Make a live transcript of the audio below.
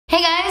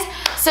Hey guys,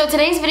 so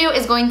today's video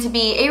is going to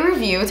be a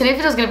review. Today's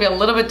video is going to be a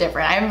little bit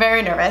different. I'm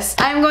very nervous.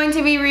 I'm going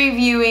to be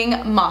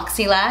reviewing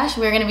Moxie Lash.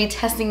 We're going to be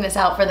testing this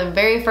out for the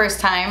very first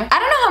time. I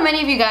don't know how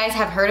many of you guys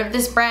have heard of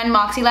this brand,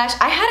 Moxie Lash.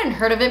 I hadn't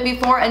heard of it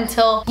before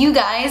until you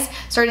guys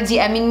started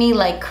DMing me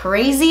like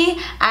crazy,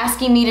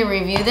 asking me to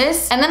review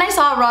this. And then I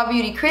saw Raw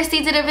Beauty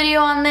Christy did a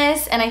video on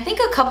this, and I think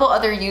a couple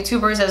other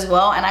YouTubers as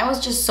well, and I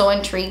was just so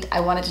intrigued.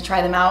 I wanted to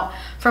try them out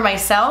for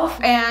myself.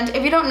 And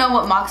if you don't know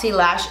what Moxie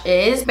Lash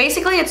is,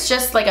 basically it's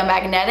just like a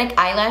magnetic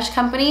eyelash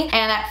company.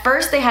 And at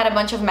first they had a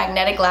bunch of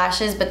magnetic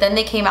lashes, but then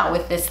they came out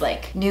with this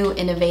like new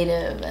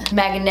innovative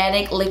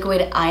magnetic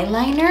liquid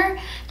eyeliner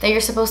that you're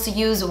supposed to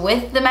use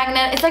with the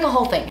magnet. It's like a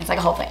whole thing. It's like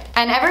a whole thing.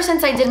 And ever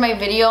since I did my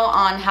video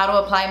on how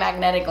to apply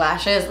magnetic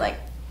lashes, like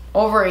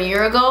over a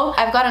year ago,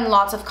 I've gotten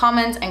lots of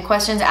comments and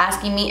questions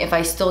asking me if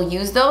I still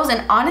use those,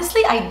 and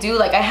honestly I do.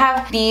 Like, I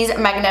have these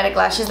magnetic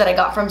lashes that I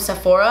got from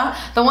Sephora.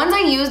 The ones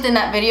I used in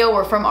that video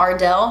were from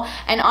Ardell,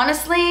 and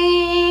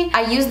honestly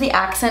I use the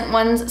accent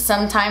ones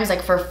sometimes,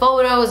 like for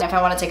photos. If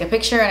I want to take a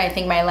picture and I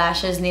think my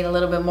lashes need a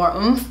little bit more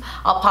oomph,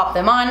 I'll pop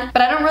them on,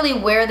 but I don't really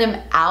wear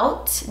them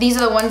out. These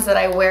are the ones that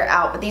I wear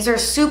out, but these are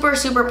super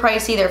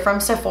pricey. They're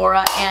from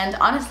Sephora, and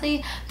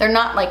honestly they're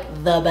not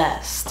like the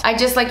best. I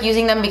just like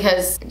using them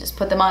because I just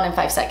put them on in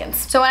 5 seconds.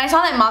 So when I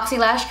saw that Moxie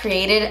Lash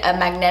created a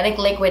magnetic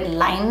liquid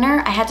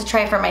liner, I had to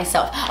try it for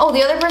myself. Oh,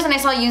 the other person I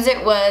saw use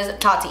it was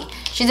Taupe.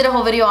 She did a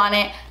whole video on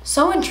it.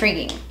 So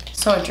intriguing.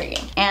 So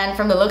intriguing. And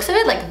from the looks of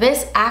it, like,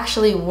 this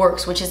actually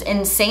works, which is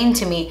insane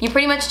to me. You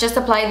pretty much just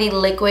apply the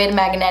liquid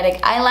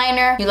magnetic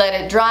eyeliner, you let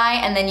it dry,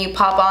 and then you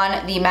pop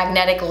on the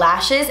magnetic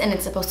lashes, and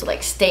it's supposed to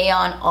like stay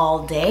on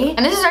all day.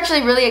 And this is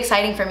actually really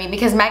exciting for me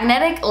because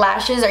magnetic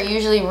lashes are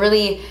usually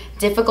really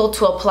difficult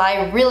to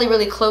apply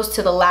really close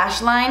to the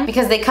lash line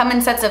because they come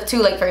in sets of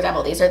two. Like, for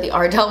example, these are the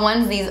Ardell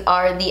ones, these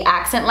are the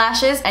accent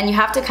lashes, and you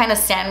have to kind of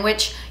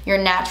sandwich your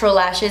natural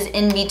lashes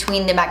in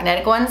between the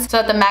magnetic ones so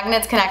that the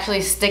magnets can actually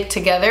stick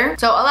together.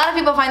 So a lot of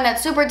people find that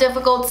super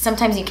difficult.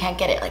 Sometimes you can't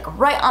get it like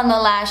right on the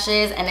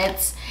lashes, and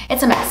it's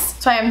a mess.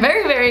 So I am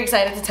very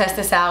excited to test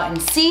this out and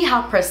see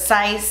how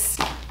precise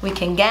we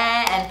can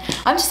get, and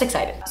I'm just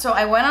excited. So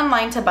I went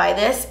online to buy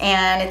this,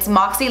 and it's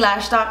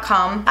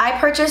moxielash.com. I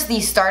purchased the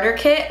starter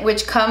kit,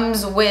 which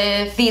comes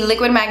with the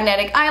liquid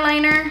magnetic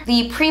eyeliner,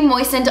 the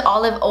pre-moistened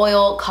olive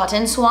oil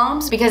cotton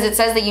swabs, because it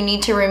says that you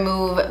need to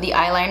remove the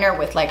eyeliner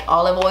with like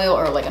olive oil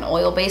or like an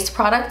oil-based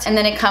product. And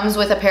then it comes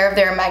with a pair of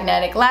their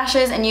magnetic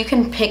lashes, and you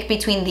can pick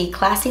between the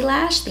classy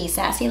lash, the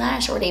sassy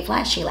lash, or the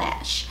flashy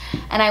lash.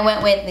 And I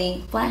went with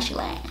the flashy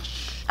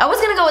lash. I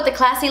was gonna go with the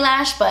classy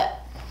lash, but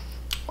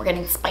we're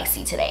getting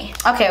spicy today.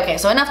 Okay,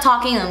 so enough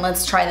talking and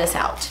let's try this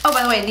out. Oh,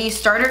 by the way, the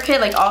starter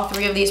kit, like all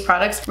three of these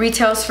products,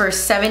 retails for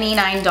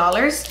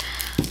 $79.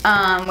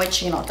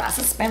 Which, you know, that's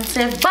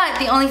expensive. But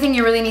the only thing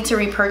you really need to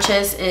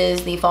repurchase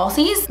is the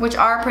falsies, which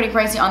are pretty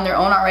pricey on their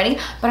own already.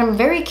 But I'm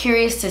very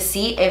curious to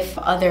see if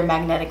other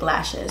magnetic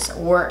lashes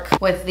work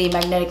with the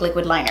magnetic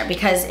liquid liner,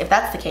 because if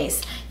that's the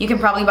case, you can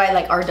probably buy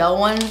like Ardell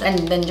ones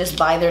and then just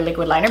buy their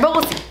liquid liner, but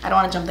we'll see. I don't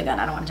want to jump the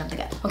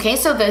gun. Okay,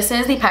 so this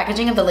is the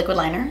packaging of the liquid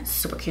liner.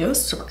 Super cute.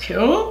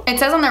 It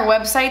says on their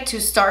website to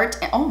start,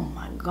 and oh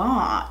my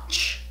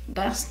gosh,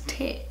 that's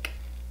thick.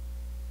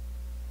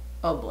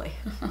 Oh boy.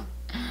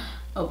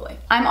 Oh boy.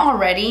 I'm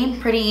already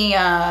pretty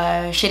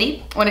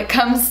shitty when it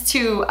comes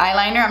to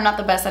eyeliner. I'm not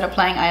the best at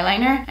applying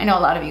eyeliner. I know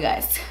a lot of you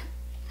guys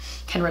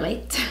can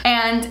relate.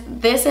 And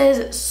this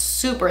is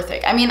super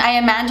thick. I mean, I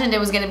imagined it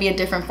was gonna be a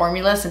different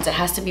formula since it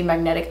has to be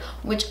magnetic,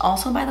 which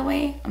also, by the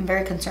way, I'm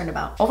very concerned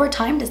about. Over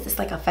time, does this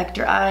like affect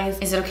your eyes?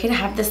 Is it okay to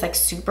have this like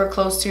super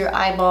close to your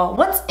eyeball?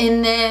 What's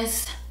in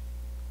this?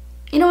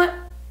 You know what?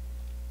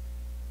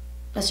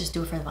 Let's just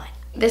do it for the vibe.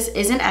 This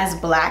isn't as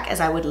black as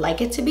I would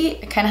like it to be.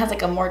 It kind of has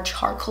like a more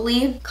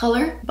charcoaly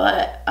color,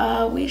 but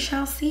we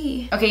shall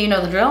see. Okay, you know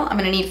the drill. I'm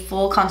gonna need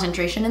full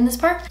concentration in this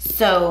part.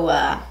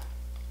 So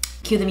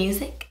cue the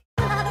music.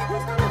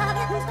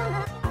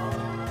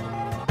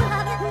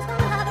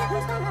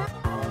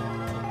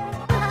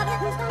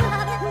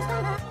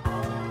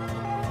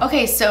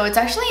 Okay, so it's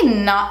actually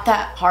not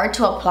that hard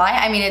to apply.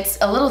 I mean, it's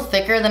a little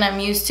thicker than I'm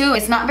used to.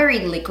 It's not very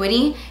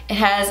liquidy. It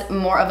has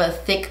more of a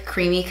thick,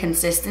 creamy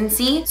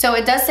consistency. So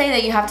it does say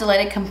that you have to let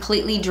it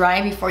completely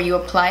dry before you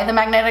apply the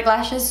magnetic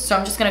lashes. So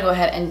I'm just gonna go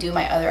ahead and do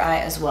my other eye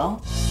as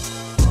well.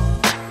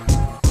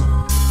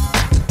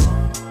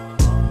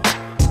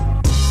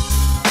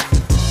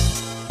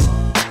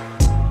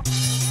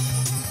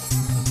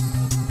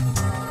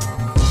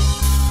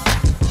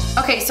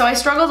 Okay, so I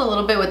struggled a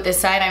little bit with this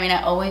side. I mean,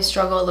 I always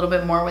struggle a little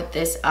bit more with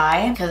this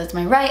eye because it's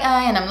my right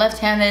eye and I'm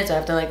left-handed, so I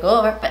have to like go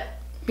over, but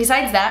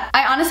Besides that,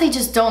 I honestly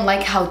just don't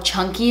like how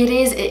chunky it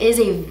is. It is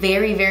a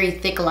very, very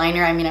thick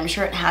liner. I mean, I'm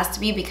sure it has to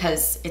be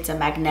because it's a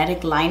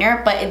magnetic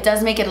liner, but it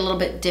does make it a little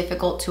bit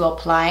difficult to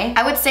apply.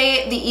 I would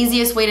say the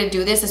easiest way to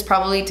do this is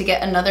probably to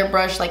get another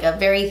brush, like a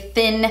very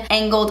thin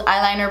angled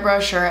eyeliner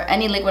brush or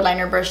any liquid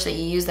liner brush that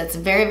you use that's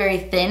very, very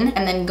thin,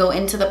 and then go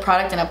into the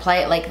product and apply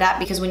it like that,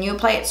 because when you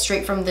apply it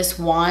straight from this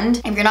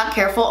wand, if you're not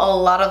careful, a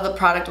lot of the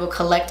product will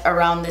collect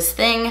around this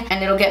thing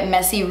and it'll get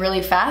messy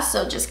really fast,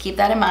 so just keep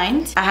that in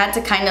mind. I had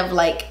to kind of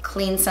like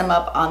clean some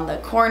up on the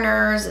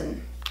corners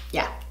and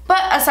yeah.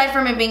 But aside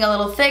from it being a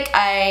little thick,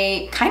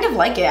 I kind of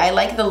like it. I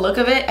like the look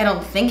of it. I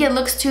don't think it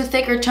looks too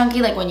thick or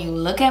chunky. Like when you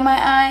look at my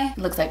eye, it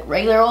looks like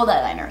regular old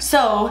eyeliner.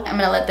 So I'm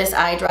gonna let this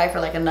eye dry for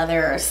like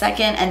another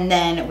second and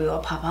then we will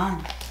pop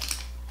on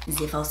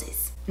the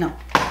falsies. No,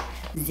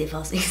 the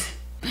falsies.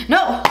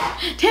 No,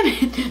 damn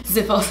it,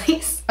 the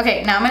falsies.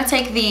 Okay, now I'm gonna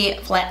take the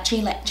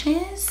flatchy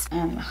lashes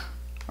and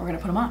we're gonna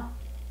put them on.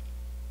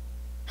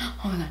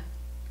 Oh my god.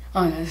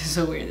 Oh my god, this is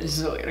so weird. This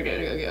is so weird.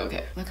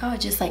 Okay. Look how it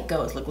just like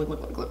goes. Look. Oh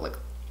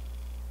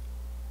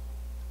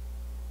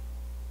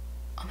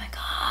my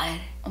god.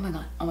 Oh my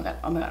god. Oh my god.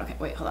 Oh my god. Okay,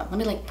 wait, hold on. Let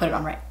me like put it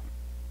on right.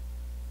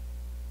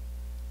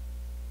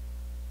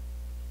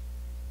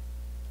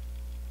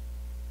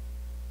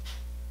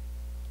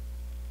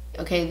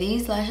 Okay,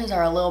 these lashes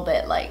are a little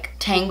bit like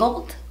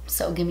tangled,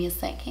 so give me a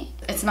second.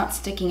 It's not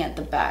sticking at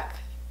the back.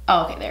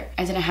 Oh, okay, there.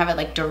 I didn't have it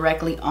like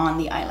directly on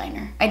the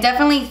eyeliner. I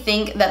definitely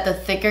think that the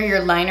thicker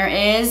your liner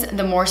is,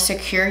 the more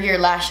secure your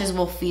lashes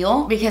will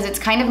feel, because it's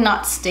kind of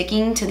not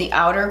sticking to the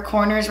outer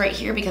corners right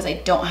here because I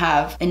don't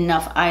have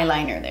enough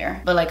eyeliner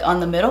there. But like on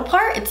the middle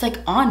part, it's like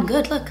on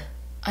good, look.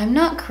 I'm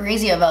not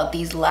crazy about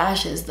these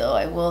lashes though,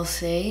 I will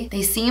say.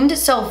 They seemed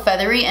so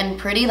feathery and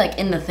pretty like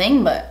in the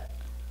thing, but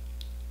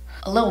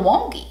a little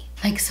wonky.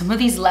 Like some of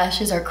these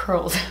lashes are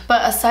curled.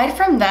 But aside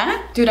from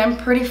that, dude, I'm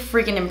pretty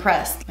freaking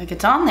impressed. Like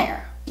it's on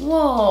there.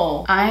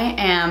 Whoa, I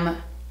am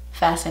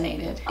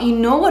fascinated. You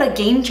know what a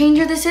game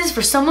changer this is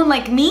for someone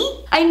like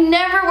me? I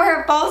never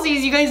wear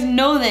falsies, you guys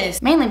know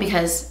this. Mainly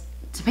because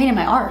it's a pain in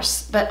my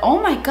arse. But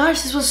oh my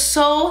gosh, this was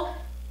so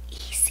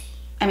easy.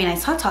 I mean, I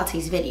saw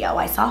Tati's video,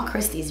 I saw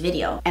Christy's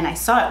video, and I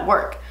saw it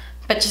work.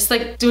 But just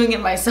like doing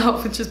it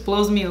myself, it just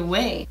blows me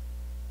away.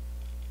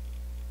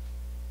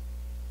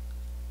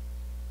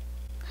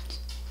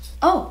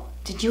 Oh,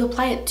 did you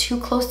apply it too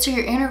close to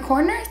your inner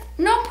corners?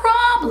 No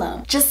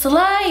problem. Just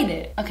slide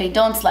it. Okay,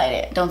 don't slide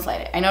it. Don't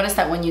slide it. I noticed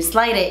that when you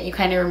slide it, you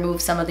kind of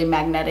remove some of the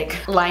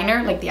magnetic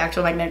liner, like the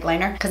actual magnetic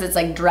liner, because it's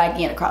like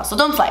dragging it across. So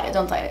don't slide it.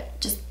 Don't slide it.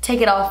 Just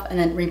take it off and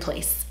then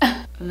replace.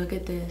 Look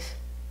at this.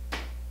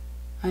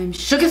 I'm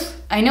shooketh.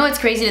 I know it's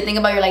crazy to think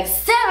about. You're like,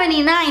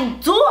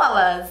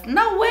 $79?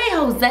 No way,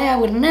 Jose, I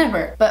would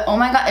never. But oh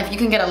my god, if you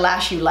can get a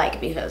lash you like,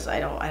 because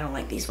I don't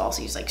like these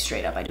falsies, like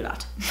straight up, I do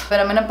not. But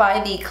I'm gonna buy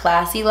the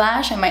classy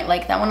lash. I might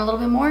like that one a little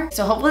bit more.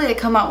 So hopefully they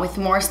come out with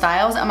more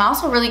styles. I'm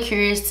also really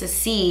curious to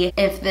see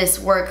if this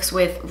works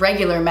with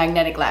regular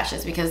magnetic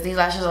lashes, because these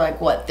lashes are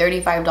like, what,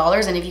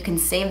 $35? And if you can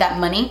save that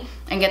money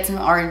and get some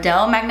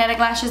Ardell magnetic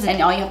lashes,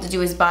 and all you have to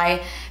do is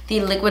buy the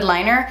liquid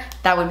liner,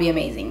 that would be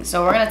amazing.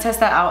 So we're gonna test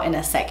that out in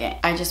a second.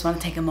 I just wanna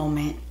take a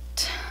moment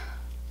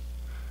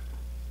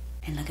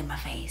and look at my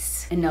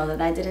face and know that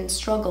I didn't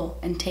struggle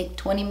and take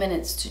 20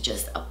 minutes to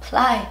just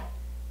apply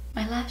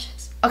my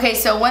lashes. Okay,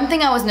 so one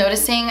thing I was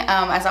noticing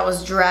as I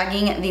was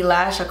dragging the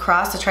lash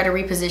across to try to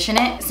reposition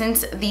it,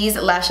 since these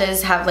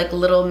lashes have like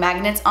little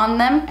magnets on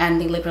them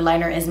and the liquid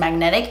liner is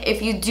magnetic,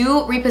 if you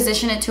do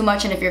reposition it too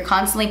much and if you're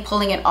constantly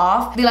pulling it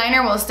off, the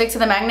liner will stick to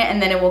the magnet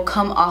and then it will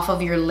come off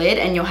of your lid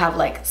and you'll have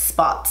like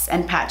spots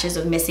and patches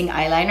of missing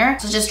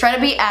eyeliner. So just try to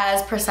be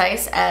as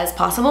precise as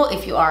possible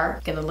if you are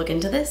gonna look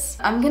into this.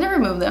 I'm gonna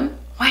remove them.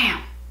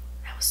 Wham!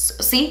 That was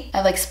so, see? I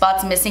have like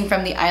spots missing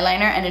from the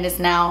eyeliner and it is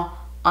now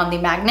on the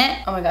magnet.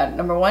 Oh my god,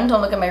 number one, don't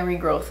look at my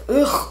regrowth.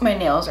 Ugh, my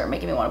nails are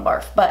making me want to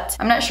barf. But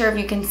I'm not sure if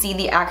you can see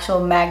the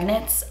actual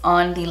magnets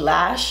on the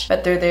lash,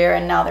 but they're there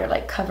and now they're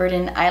like covered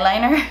in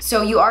eyeliner.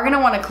 So you are gonna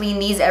want to clean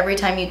these every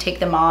time you take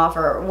them off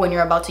or when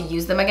you're about to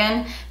use them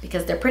again,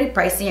 because they're pretty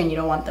pricey and you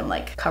don't want them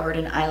like covered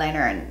in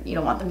eyeliner and you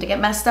don't want them to get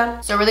messed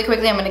up. So really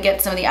quickly, I'm gonna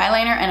get some of the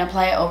eyeliner and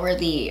apply it over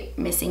the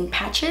missing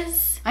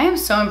patches. I am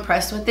so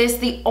impressed with this.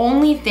 The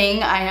only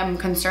thing I am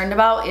concerned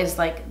about is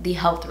like the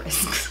health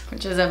risks,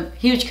 which is a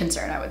huge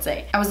concern, I would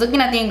say. I was looking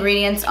at the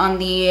ingredients on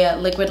the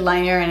liquid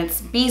liner and it's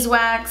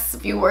beeswax, a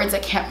few words I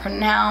can't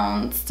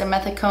pronounce,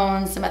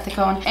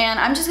 dimethicone, and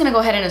I'm just gonna go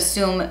ahead and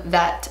assume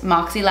that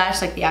Moxie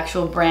Lash, like the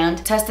actual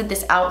brand, tested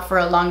this out for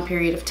a long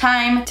period of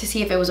time to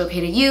see if it was okay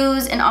to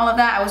use and all of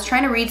that. I was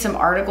trying to read some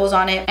articles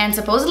on it and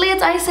supposedly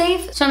it's eye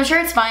safe, so I'm sure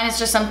it's fine. It's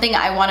just something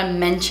I wanna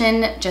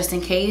mention just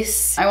in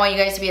case. I want you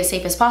guys to be as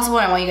safe as possible.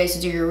 I want you guys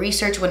to do your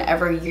research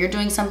whenever you're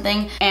doing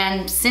something,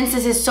 and since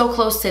this is so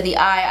close to the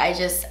eye,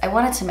 I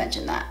wanted to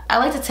mention that. I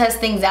like to test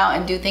things out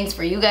and do things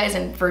for you guys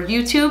and for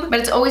YouTube, but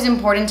it's always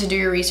important to do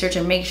your research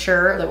and make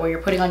sure that what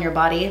you're putting on your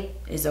body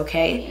is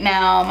okay.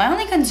 Now, my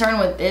only concern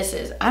with this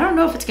is I don't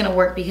know if it's gonna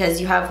work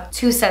because you have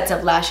 2 sets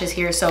of lashes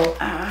here, so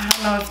I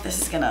don't know if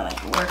this is gonna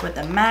like work with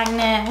the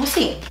magnet. We'll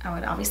see. I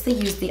would obviously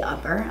use the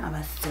upper, I'm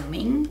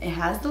assuming. It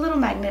has the little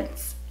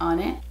magnets on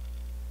it.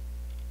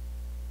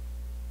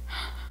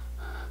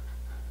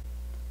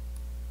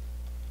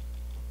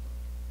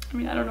 I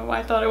mean, I don't know why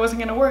I thought it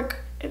wasn't gonna work.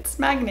 It's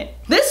magnet.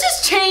 This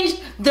just changed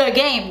the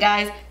game,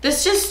 guys.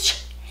 This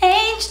just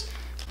changed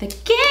the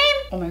game.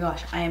 Oh my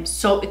gosh, I am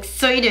so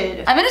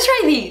excited. I'm gonna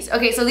try these.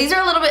 Okay, so these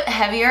are a little bit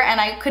heavier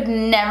and I could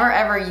never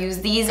ever use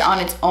these on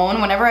its own.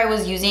 Whenever I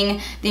was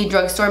using the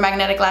drugstore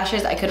magnetic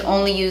lashes, I could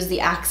only use the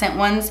accent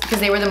ones because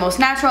they were the most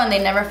natural and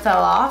they never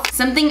fell off.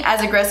 Something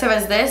as aggressive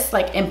as this,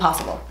 like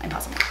impossible,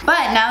 impossible.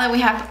 But now that we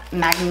have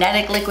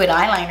magnetic liquid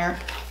eyeliner,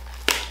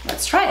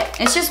 let's try it.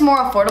 It's just more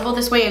affordable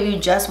this way if you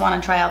just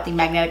want to try out the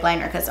magnetic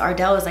liner because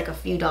Ardell is like a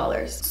few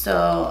dollars.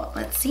 So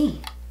let's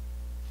see.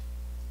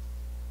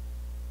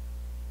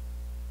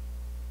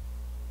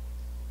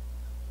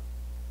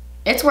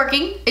 It's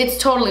working. It's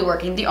totally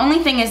working. The only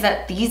thing is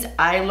that these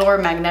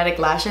Eylure magnetic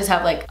lashes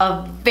have like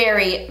a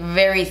very,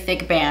 very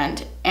thick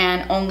band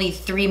and only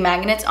 3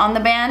 magnets on the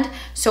band.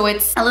 So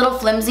it's a little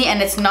flimsy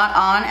and it's not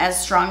on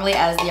as strongly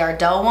as the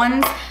Ardell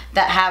ones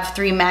that have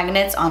 3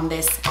 magnets on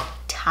this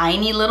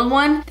tiny little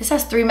one. This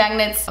has 3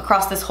 magnets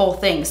across this whole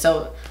thing.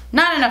 So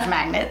not enough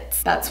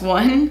magnets. That's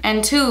 1.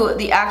 And 2,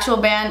 the actual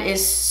band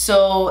is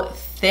so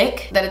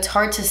thick that it's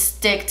hard to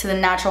stick to the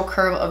natural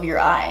curve of your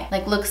eye.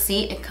 Like look,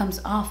 see, it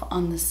comes off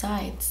on the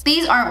sides.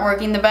 These aren't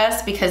working the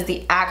best because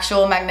the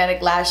actual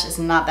magnetic lash is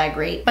not that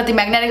great, but the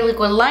magnetic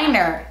liquid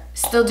liner is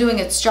still doing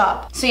its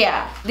job. So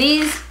yeah,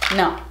 these,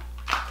 no.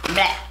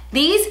 Bleh.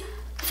 These,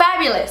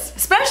 fabulous,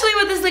 especially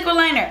with this liquid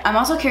liner. I'm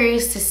also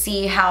curious to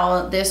see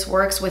how this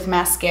works with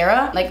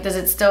mascara. Like, does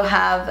it still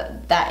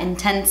have that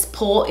intense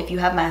pull if you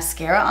have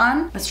mascara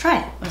on? Let's try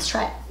it, let's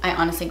try it. I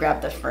honestly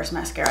grabbed the first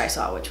mascara I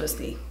saw, which was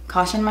the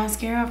Caution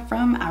mascara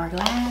from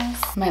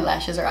Hourglass. My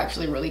lashes are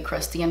actually really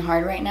crusty and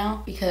hard right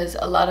now because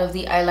a lot of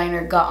the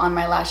eyeliner got on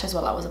my lashes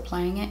while I was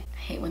applying it. I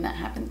hate when that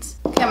happens.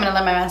 Okay, I'm gonna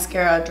let my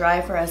mascara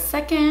dry for a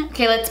second.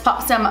 Okay, let's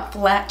pop some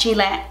Flatchy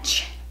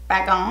Latch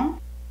back on.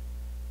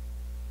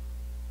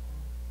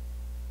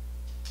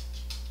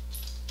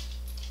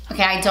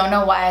 Okay, I don't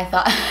know why I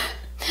thought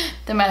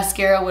the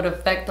mascara would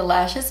affect the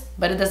lashes,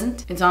 but it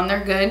doesn't. It's on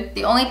there good.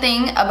 The only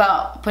thing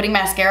about putting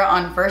mascara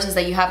on first is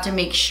that you have to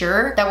make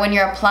sure that when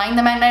you're applying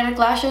the magnetic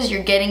lashes,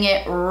 you're getting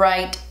it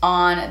right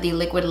on the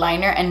liquid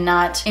liner and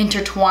not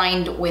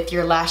intertwined with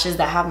your lashes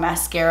that have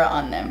mascara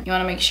on them. You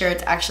wanna make sure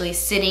it's actually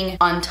sitting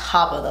on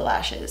top of the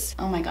lashes.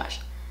 Oh my gosh,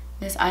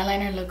 this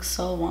eyeliner looks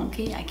so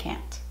wonky. I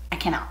cannot.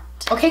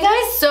 Okay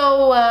guys,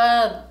 so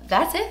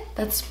that's it.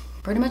 That's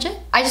pretty much it.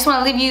 I just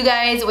want to leave you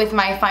guys with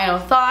my final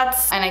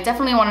thoughts, and I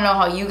definitely want to know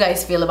how you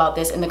guys feel about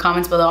this in the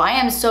comments below. I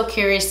am so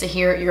curious to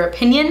hear your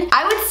opinion.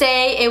 I would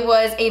say it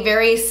was a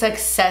very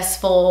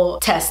successful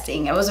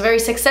testing. It was a very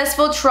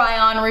successful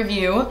try-on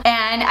review,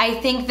 and I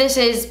think this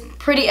is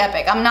pretty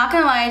epic. I'm not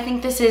gonna lie, I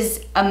think this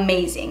is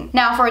amazing.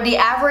 Now for the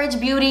average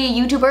beauty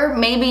YouTuber,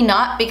 maybe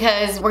not,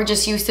 because we're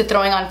just used to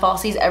throwing on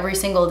falsies every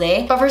single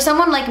day. But for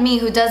someone like me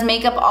who does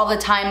makeup all the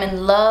time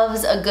and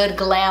loves a good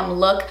glam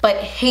look, but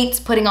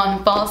hates putting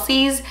on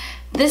falsies,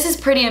 this is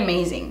pretty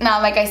amazing.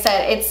 Now, like I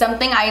said, it's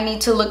something I need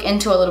to look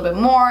into a little bit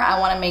more. I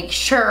wanna make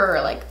sure,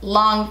 like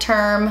long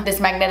term, this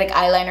magnetic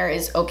eyeliner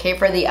is okay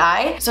for the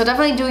eye. So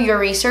definitely do your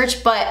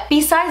research, but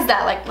besides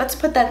that, like let's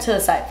put that to the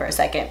side for a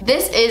second.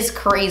 This is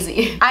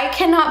crazy. I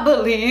cannot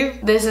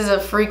believe this is a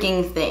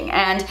freaking thing.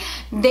 And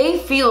they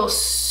feel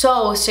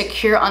so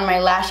secure on my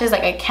lashes.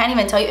 Like I can't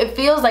even tell you, it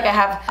feels like I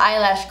have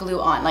eyelash glue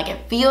on. Like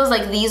it feels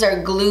like these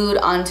are glued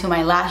onto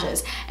my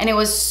lashes. And it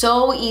was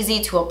so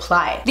easy to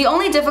apply. The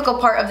only difficult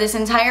part of this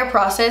entire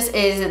process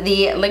is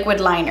the liquid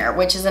liner,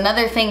 which is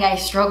another thing I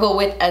struggle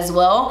with as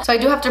well. So I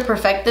do have to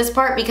perfect this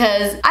part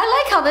because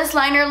I like how this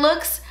liner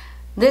looks.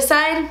 This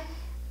side,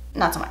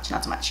 not so much,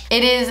 not so much.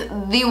 It is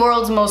the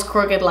world's most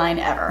crooked line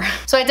ever.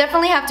 So I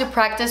definitely have to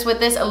practice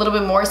with this a little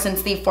bit more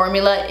since the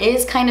formula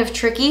is kind of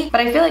tricky, but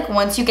I feel like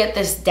once you get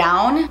this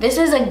down, this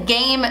is a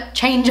game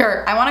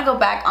changer. I wanna go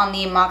back on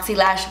the Moxie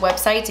Lash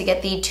website to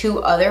get the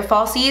 2 other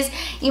falsies,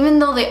 even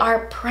though they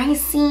are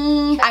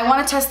pricey. I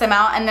wanna test them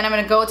out, and then I'm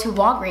gonna go to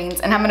Walgreens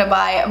and I'm gonna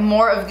buy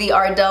more of the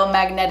Ardell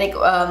magnetic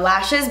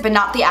lashes, but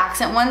not the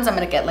accent ones. I'm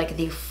gonna get like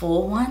the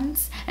full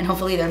ones, and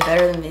hopefully they're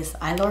better than this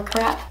Eylure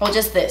crap. Well,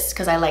 just this,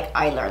 because I like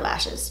Eylure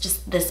lashes,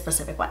 just this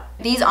specific one.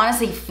 These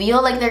honestly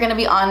feel like they're gonna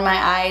be on my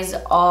eyes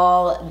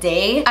all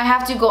day. I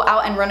have to go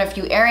out and run a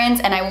few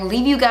errands, and I will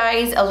leave you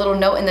guys a little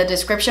note in the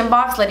description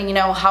box letting you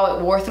know how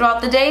it wore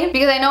throughout the day,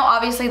 because I know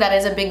obviously that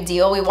is a big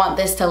deal. We want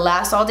this to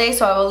last all day,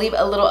 so I will leave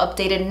a little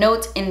updated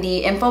note in the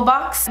info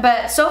box.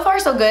 But so far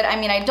so good. I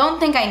mean, I don't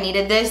think I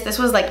needed this. This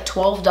was like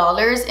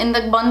 $12 in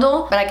the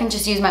bundle, but I can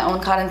just use my own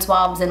cotton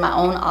swabs and my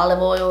own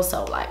olive oil,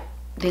 so like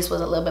this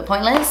was a little bit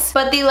pointless.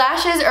 But the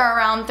lashes are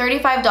around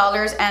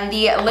 $35 and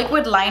the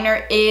liquid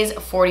liner is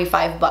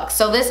 45 bucks.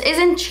 So this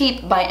isn't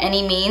cheap by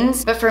any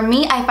means, but for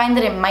me, I find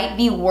that it might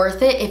be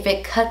worth it if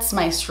it cuts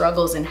my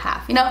struggles in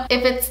half. You know,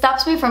 if it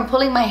stops me from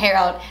pulling my hair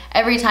out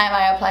every time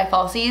I apply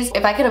falsies,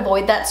 if I could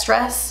avoid that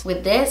stress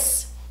with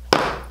this,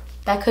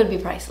 that could be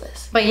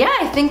priceless. But yeah,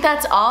 I think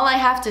that's all I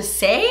have to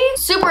say.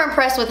 Super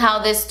impressed with how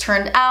this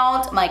turned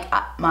out. Like,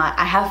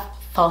 I have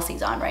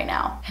falsies on right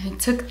now and it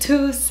took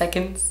 2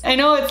 seconds. I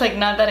know it's like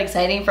not that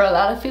exciting for a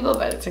lot of people,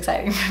 but it's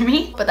exciting for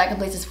me. But that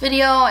completes this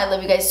video. I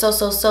love you guys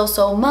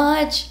so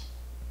much.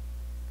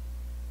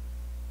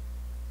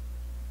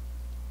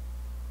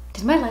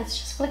 Did my lights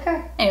just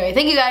flicker? Anyway,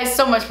 thank you guys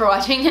so much for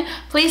watching.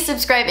 Please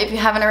subscribe if you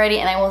haven't already,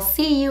 and I will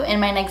see you in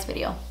my next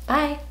video.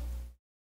 Bye.